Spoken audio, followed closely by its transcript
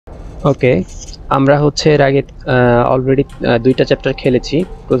ওকে, আমরা হচ্ছে এর আগে অলরেডি দুইটা চ্যাপ্টার খেলেছি।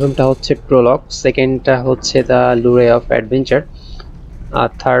 প্রথমটা হচ্ছে প্রলগ, সেকেন্ডটা হচ্ছে দ্য লুরে অফ অ্যাডভেঞ্চার, আর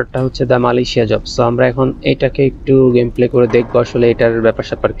থার্ডটা হচ্ছে দ্য মালয়েশিয়া জব। সো আমরা এখন এটাকে একটু গেম প্লে করে দেখবো আসলে এটার ব্যাপার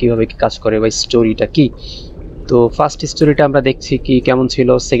স্যাপার কীভাবে কি কাজ করে বা স্টোরিটা কি। তো ফার্স্ট স্টোরিটা আমরা দেখছি কি কেমন ছিল,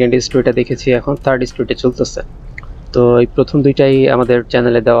 সেকেন্ড স্টোরিটা দেখেছি, এখন থার্ড স্টোরিটা চলতেছে। তো এই প্রথম দুইটাই আমাদের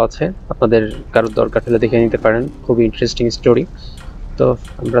চ্যানেলে দেওয়া আছে, আপনাদের কারোর দরকার হলে দেখে নিতে পারেন, খুবই ইন্টারেস্টিং স্টোরি। তো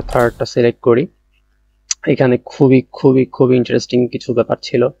আমরা থার্ডটা সিলেক্ট করি। এখানে খুবই খুবই খুবই ইন্টারেস্টিং কিছু ব্যাপার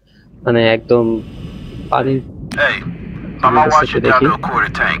ছিল, মানে একদম পানির Hey, I'm on watch it down to a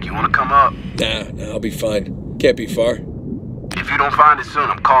quarter tank. You want to come up? Nah, I'll be fine. Can't be far. If you don't find it soon,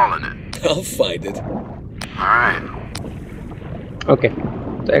 I'm calling it. I'll find it. All right. ওকে,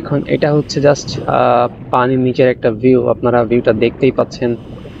 তো এখন এটা হচ্ছে just পানির নিচের একটা view. আপনারা ভিউটা দেখতেই পাচ্ছেন,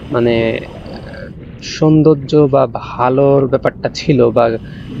 মানে সৌন্দর্য বা ভালোর ব্যাপারটা ছিল, বা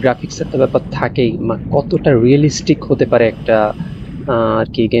গ্রাফিক্সের তো ব্যাপার থাকেই, কতটা রিয়েলিস্টিক হতে পারে একটা আর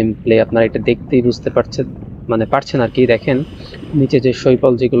কি গেম প্লে, আপনারা এটা দেখতেই বুঝতে পারছেন আর কি। দেখেন নিচে যে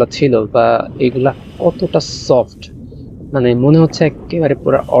শৈবাল যেগুলো ছিল বা এগুলা কতটা সফট, মানে মনে হচ্ছে একেবারে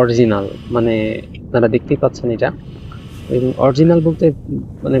পুরো অরিজিনাল। মানে আপনারা দেখতেই পাচ্ছেন এটা, এবং অরিজিনাল বলতে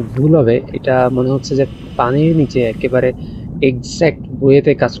মানে ভুল হবে, এটা মনে হচ্ছে যে পানির নিচে একেবারে এক্স্যাক্ট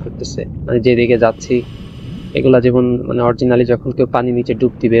ওয়েতে কাজ করতেছে। মানে যেদিকে যাচ্ছি এগুলা যেমন মানে অরিজিনালি যখন কেউ পানির নিচে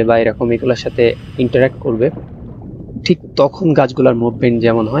ডুব দিবে বা এরকম এগুলোর সাথে ইন্টারাক্ট করবে, ঠিক তখন গাছগুলোর মুভমেন্ট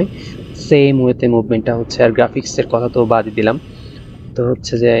যেমন হয় সেম ওয়েতে মুভমেন্টটা হচ্ছে। আর গ্রাফিক্সের কথা তো বাদই দিলাম, তো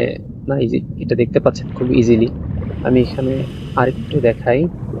হচ্ছে যে না এই যে এটা দেখতে পাচ্ছেন খুব ইজিলি। আমি এখানে আরেকটু দেখাই,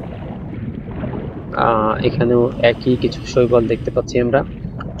 এখানেও একই কিছু শৈবাল দেখতে পাচ্ছি আমরা।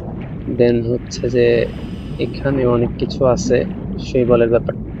 দেন হচ্ছে যে এখানে অনেক কিছু আছে শৈবালের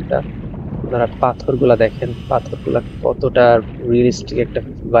ব্যাপারটা। আপনারা পাথরগুলা দেখেন, পাথরগুলা কতটা রিয়েলিস্টিক একটা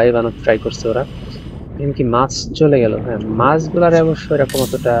ভাইব বানাতে ট্রাই করছে ওরা। এমনকি মাছ চলে গেল, হ্যাঁ মাছগুলার অবশ্য এরকম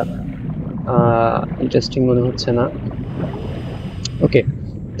অতটা ইন্টারেস্টিং মনে হচ্ছে না। ওকে,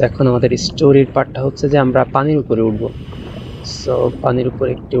 তো এখন আমাদের স্টোরির পার্টটা হচ্ছে যে আমরা পানির উপরে উঠবো। সো পানির উপরে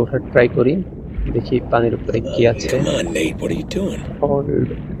একটু ওঠার ট্রাই করি, দেখি পানির উপরে কি আছে। Come on, Nate. What are you doing?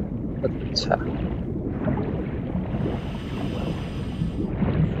 আচ্ছা,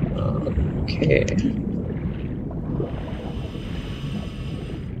 ওকে,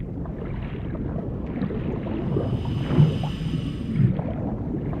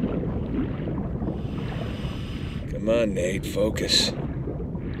 Come on, Nate. Focus.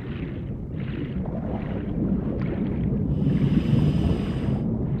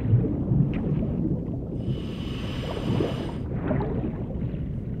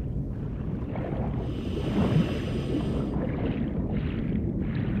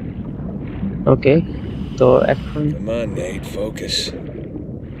 ওকে, তো এখন Come on, Nate. Focus.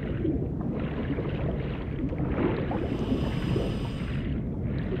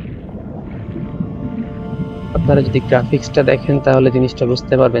 আপনারা যদি গ্রাফিক্সটা দেখেন তাহলে জিনিসটা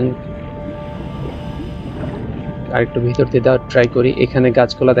বুঝতে পারবেন। আরেকটু ভিতর দিয়ে দেওয়ার ট্রাই করি। এখানে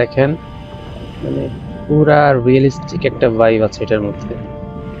গাছগুলা দেখেন, মানে পুরা রিয়েলিস্টিক একটা ভাইব আছে এটার মধ্যে।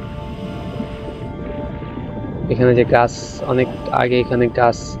 এখানে যে গাছ অনেক আগে এখানে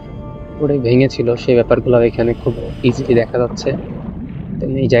গাছ পড়ে ভেঙেছিল, সেই ব্যাপারগুলো এখানে খুব ইজিলি দেখা যাচ্ছে।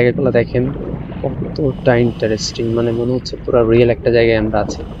 এই জায়গাগুলো দেখেন কতটা ইন্টারেস্টিং, মানে মনে হচ্ছে পুরো রিয়েল একটা জায়গায় আমরা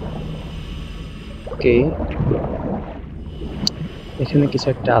আছি। ওকে, এখানে কিছু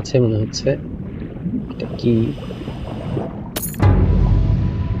একটা আছে মনে হচ্ছে, এটা কি?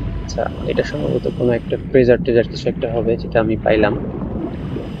 আচ্ছা, এটা সম্ভবত কোনো একটা ট্রেজার কিছু একটা হবে যেটা আমি পাইলাম।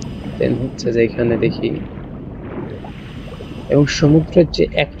 দেন হচ্ছে যে এখানে দেখি, এবং সমুদ্রের যে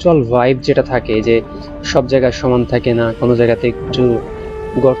অ্যাকচুয়াল ভাইব যেটা থাকে, যে সব জায়গায় সমান থাকে না, কোনো জায়গাতে একটু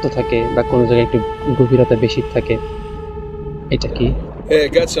গর্ত থাকে বা কোনো জায়গায় একটু গভীরতা বেশি থাকে। এটা কি? Hey, I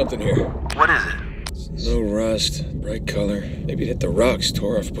got something here. What is it? No rust, bright color. Maybe it hit the rocks,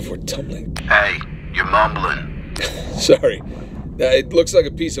 tore off before tumbling. Hey, you're mumbling. Sorry. It looks like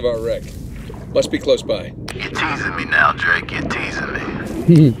a piece of our wreck. Must be close by. You're teasing me now, Drake. You're teasing me.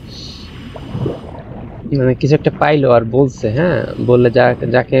 মানে কিছু একটা পাইলো আর বলছে, হ্যাঁ বললে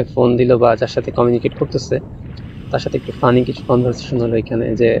যাকে phone দিল বা যার সাথে কমিউনিকেট করতেছে তার সাথে একটু ফানি কিছু কনভারসেশন হলো এখানে,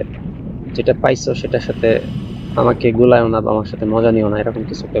 যে যেটা পাইছো সেটার সাথে আমাকে গুলায়ও না বা আমার সাথে মজা নিও না, এরকম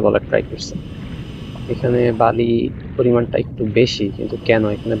কিছু একটা বলার ট্রাই করছে। এখানে বালি পরিমাণটা একটু বেশি, কিন্তু কেন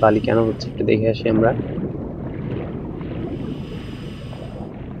এখানে বালি কেন হচ্ছে একটু দেখে আসি আমরা।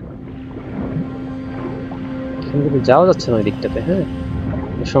 এখানে কিন্তু যাওয়া যাচ্ছে না ওই দিকটাতে, হ্যাঁ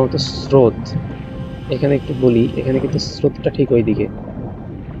সম্ভবত স্রোত। এখানে একটু বলি, এখানে কিন্তু স্রোতটা ঠিক ওই দিকে,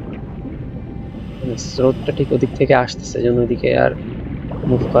 স্রোতটা ঠিক ওদিক থেকে আসতেছে, যেন ওইদিকে আর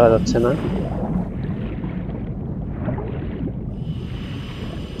মুভ করা যাচ্ছে না।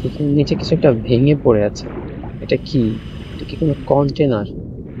 এখানে নিচে কিছু একটা ভেঙে পড়ে আছে। এটা কি? এটা কি কোনো কন্টেনার?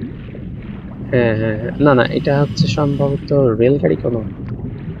 হ্যাঁ হ্যাঁ হ্যাঁ, না না, এটা হচ্ছে সম্ভবত রেলগাড়ি কোনো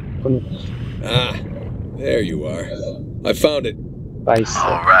কোনো Ah, there you are. I found it. পাইছে।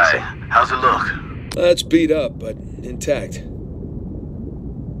 All right. How's it look? It's beat up, but intact.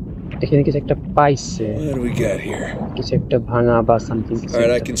 এখানে কিছু একটা পাইছে, What do we got here? কিছু একটা ভাঙা বা সামথিং কিছু All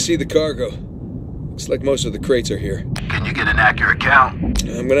right, I একটা। can see the cargo. Looks like most of the crates are here. Can you get an accurate count?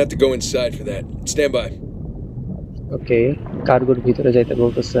 I'm gonna have to go inside for that. Stand by. ওকে, কার্গোর ভিতরে যাইতে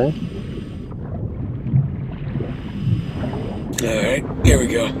বলতেছে। All right, here we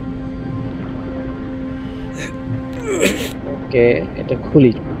go. ওকে, এটা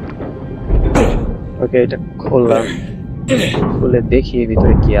খুলি। ওকে, এটা খুললাম। খুলে দেখি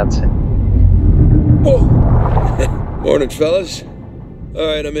ভিতরে কি আছে। Whoa! Morning, fellas. All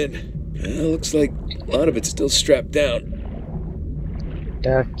right, I'm in. Looks like a lot of it's still strapped down.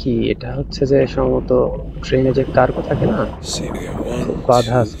 এটা কি? এটা হচ্ছে যে সম্ভবত ট্রেনে যে কার্গো থাকে না, See, we got one,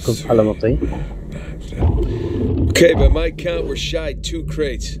 বাঁধা আছে খুব ভালো মতোই। Okay, by my count, we're shy 2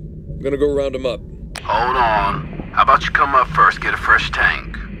 crates. I'm gonna go round them up. Hold on. How about you come up first, get a fresh tank?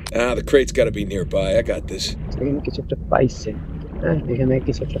 The crate's gotta be nearby. I got this. এখানে কিছু একটা পাইছে। হ্যাঁ, এখানে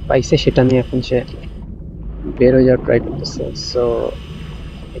কিছু একটা পাইছে, সেটা নিয়ে এখন সে বের হয়ে যাওয়ার ট্রাই করতেছে। সো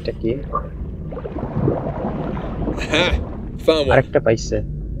এটা কি? Ha! Found one. আরেকটা পাইছে।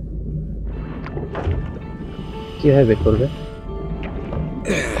 কিভাবে বের করবে?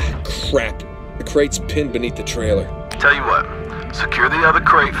 Crap. The crate's pinned beneath the trailer. Tell you what, secure the other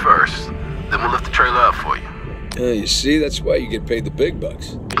crate first, then we'll lift the trailer up for you. You see, that's why you get paid the big bucks.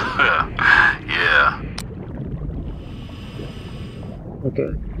 Yeah. ওকে,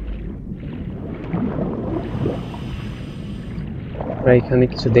 আমরা এখানে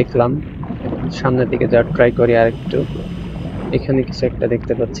কিছু দেখলাম। এখন সামনের দিকে যাওয়ার try করি আর একটু। এখানে কিছু একটা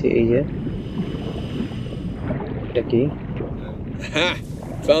দেখতে পাচ্ছি, এই যে এটা কি? Ha!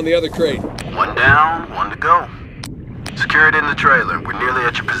 Found the other crate. One down, one to go. Secure it in the trailer. We're nearly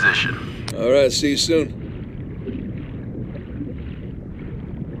at your position. All right, see you soon.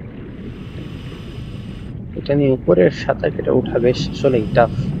 এটা নিয়ে উপরের সাঁতার কেটে ওঠা বেশ আসলেই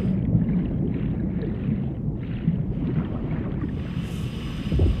tough.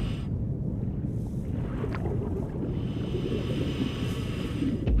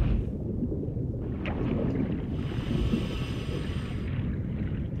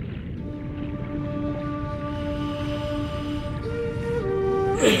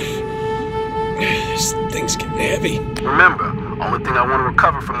 This thing's getting heavy. Remember, only thing I want to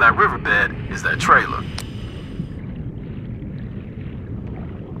recover from that riverbed is that trailer.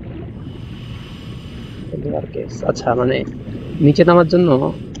 আচ্ছা, মানে নিচে নামার জন্য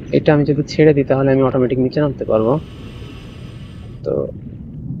এটা আমি যদি ছেড়ে দিই তাহলে আমি অটোমেটিক নিচে নামতে পারবো। তো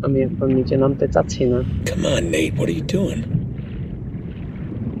আমি এখন নিচে নামতে চাচ্ছি না। Come on, Nate. What are you doing?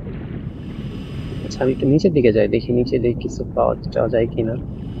 আচ্ছা, আমি একটু নিচের দিকে যাই, দেখি নিচে দেখি কিছু পাওয়া যায় কিনা।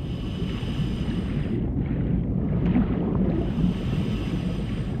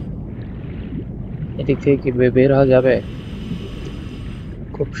 এদিক থেকে কি বের হওয়া যাবে?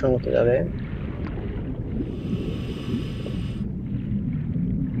 খুব সম্ভবত যাবে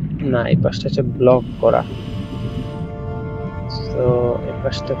না, এই পাশটা হচ্ছে ব্লক করা, তো এই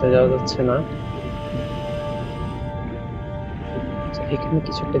পাশটাতে যাওয়া যাচ্ছে না। এখানে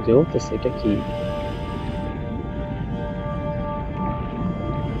কিছু একটা জ্বলতেছে, এটা কি?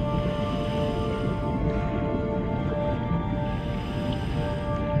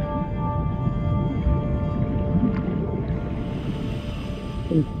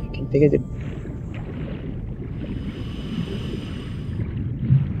 এখান থেকে যে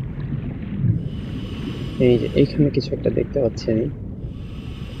এই যে এইখানে কিছু একটা দেখতে পাচ্ছি আমি।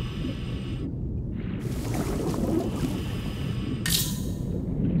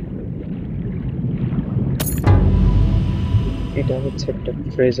 এটা হচ্ছে একটা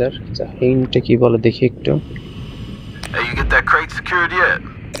ট্রেজার। আচ্ছা, হিন্টটা কি বলে দেখি একটু। Hey, you get that crate secured yet?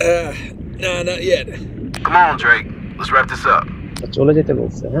 Nah, not yet. Come on, Drake. Let's wrap this up. চলে যেতে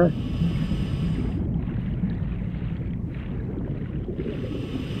বলছে, হ্যাঁ।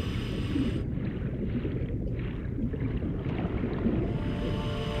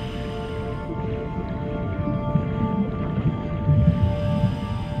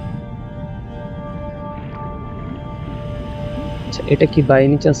 আচ্ছা, এটা কি বাই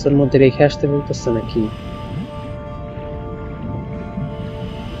এনি চান্স এর মধ্যে রেখে আসতে বলতেছে নাকি?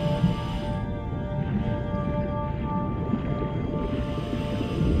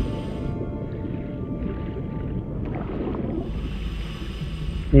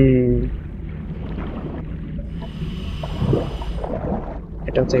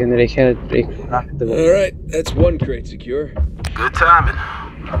 এটা হচ্ছে এখানে রাখতে দেবো। All right, that's one crate secure. Good timing.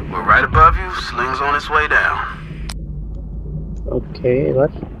 We're right above you. Sling's on its way down. ওকে, এবার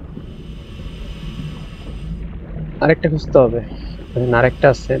আরেকটা খুঁজতে হবে। আরেকটা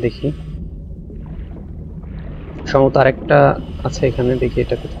আছে, দেখি সম্ভবত আরেকটা আছে এখানে, দেখি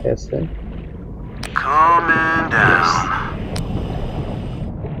এটা কোথায় আছে। Coming down.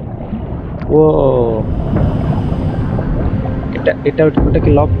 ও, ওটাকে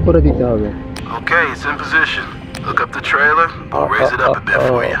লক করে দিতে হবে। Okay, it's in position. Look up the trailer. I'll raise it up a bit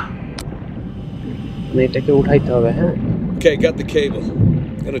for you. এটাকে উঠাইতে হবে, হ্যাঁ। Okay, got the cable.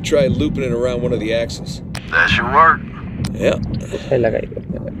 Gonna try looping it around one of the axles. That should work. Yeah. কোথায় লাগাই?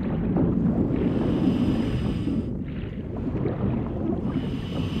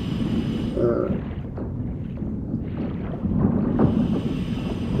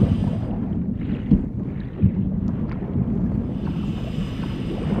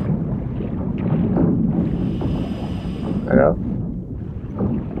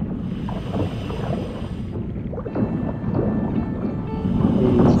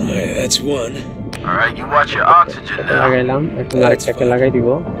 Alright, that's one. Alright, you watch your oxygen now. লাগাইলাম, এখন আরেকটাকে লাগাই দিব।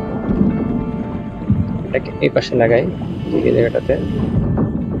 এটাকে এই পাশে লাগাই, এই জায়গাটাতে।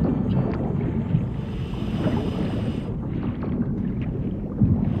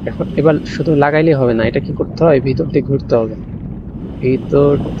 এখন এবার শুধু লাগাইলে হবে না, এটা কি করতে হয়, ভিতর দিয়ে ঘুরতে হবে।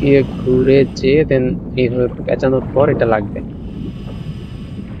 ভিতর দিয়ে ঘুরে যেয়ে দেন এইভাবে পেঁচানোর পর এটা লাগবে।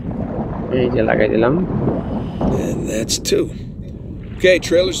 এই যে লাগাই দিলাম। And that's two. Okay,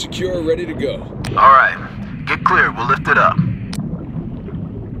 trailer secure, ready to go. Alright, get clear. We'll lift it up.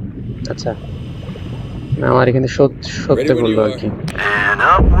 আচ্ছা, আমার এখানে সত্যি বললো আর কি। And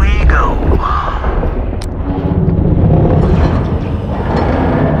up we go.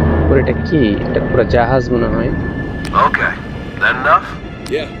 এটা কি? এটা পুরো জাহাজ মনে হয়। Okay, that enough?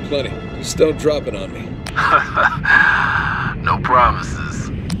 Yeah, plenty. Just don't drop it on me. No promises.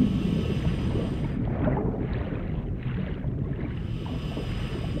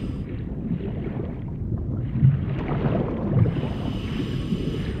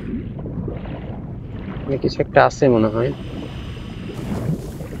 কিছু একটা আছে মনে হয়।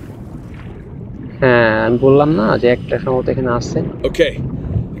 হ্যাঁ, আমি বললাম না যে একটা সম্ভবত এখানে আছে। Okay,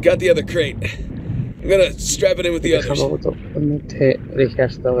 I got the other crate. I'm gonna strap it in with the others. সম্ভবত ওর মধ্যে রেখে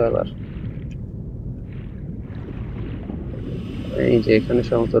আসতে হবে আবার। এই যে এখানে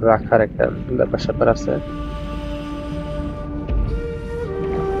সম্ভবত রাখার একটা ব্যাপার স্যাপার আছে।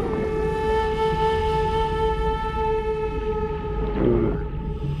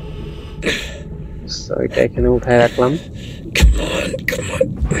 এটা এখানে উঠায় রাখলাম। Come on.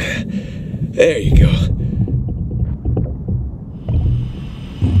 There you go.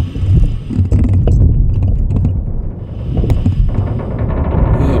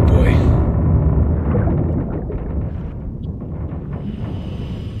 Oh boy.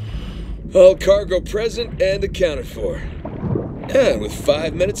 All cargo present and accounted for. And with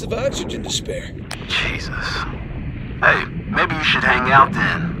 5 minutes of oxygen to spare. Jesus. Hey, maybe you should hang out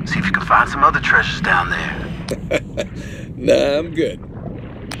then. See if you can find some other treasures down there. Nah, I'm good.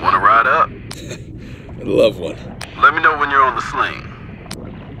 Wanna ride up? I'd love one. Let me know when you're on the sling.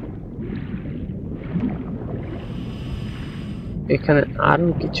 এখানে আরো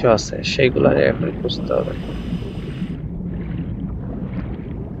কিছু আছে, সেগুলো এখন খুঁজতে হবে।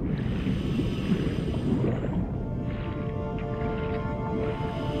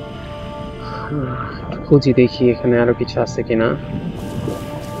 খুঁজি দেখি এখানে আরো কিছু আছে কিনা।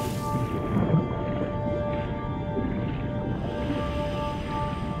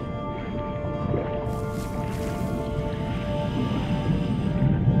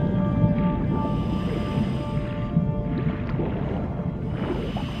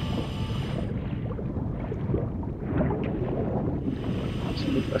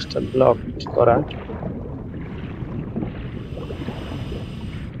 পাঁচটা ব্লক করা।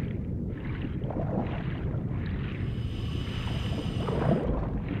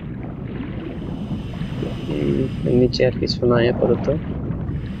 নিচে আর কিছু নাই আপাতত।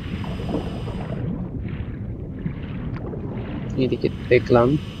 এদিকে দেখলাম।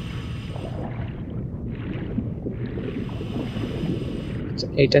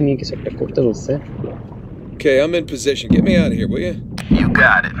 এটা নিয়ে কিছু একটা করতে বলছে। Okay, I'm in position. Get me out of here, will you? You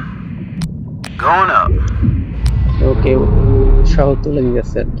got it. Going up. ওকে, সহ তুলে নিয়ে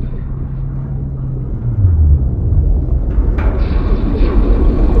যাচ্ছে।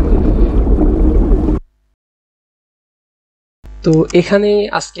 তো এখানেই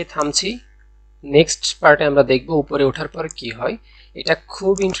আজকে থামছি। নেক্সট পার্টে আমরা দেখব উপরে ওঠার পর কি হয়। এটা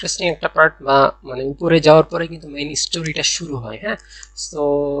খুব ইন্টারেস্টিং একটা পার্ট, বা মানে উপরে যাওয়ার পরে কিন্তু মেইন স্টোরিটা শুরু হয়। হ্যাঁ, সো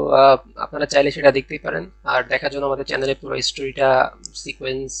আপনারা চাইলে সেটা দেখতেই পারেন। আর দেখার জন্য আমাদের চ্যানেলে পুরো স্টোরিটা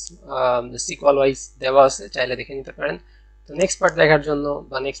সিকোয়েন্স সিকুয়াল ওয়াইজ দেওয়া আছে, চাইলে দেখে নিতে পারেন। তো নেক্সট পার্ট দেখার জন্য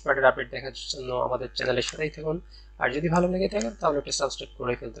বা নেক্সট পার্টের আপডেট দেখার জন্য আমাদের চ্যানেলের সাথেই থাকুন। আর যদি ভালো লেগে থাকে তাহলে একটা সাবস্ক্রাইব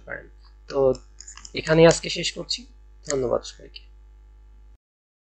করে ফেলতে পারেন। তো এখানেই আজকে শেষ করছি। ধন্যবাদ সবাইকে।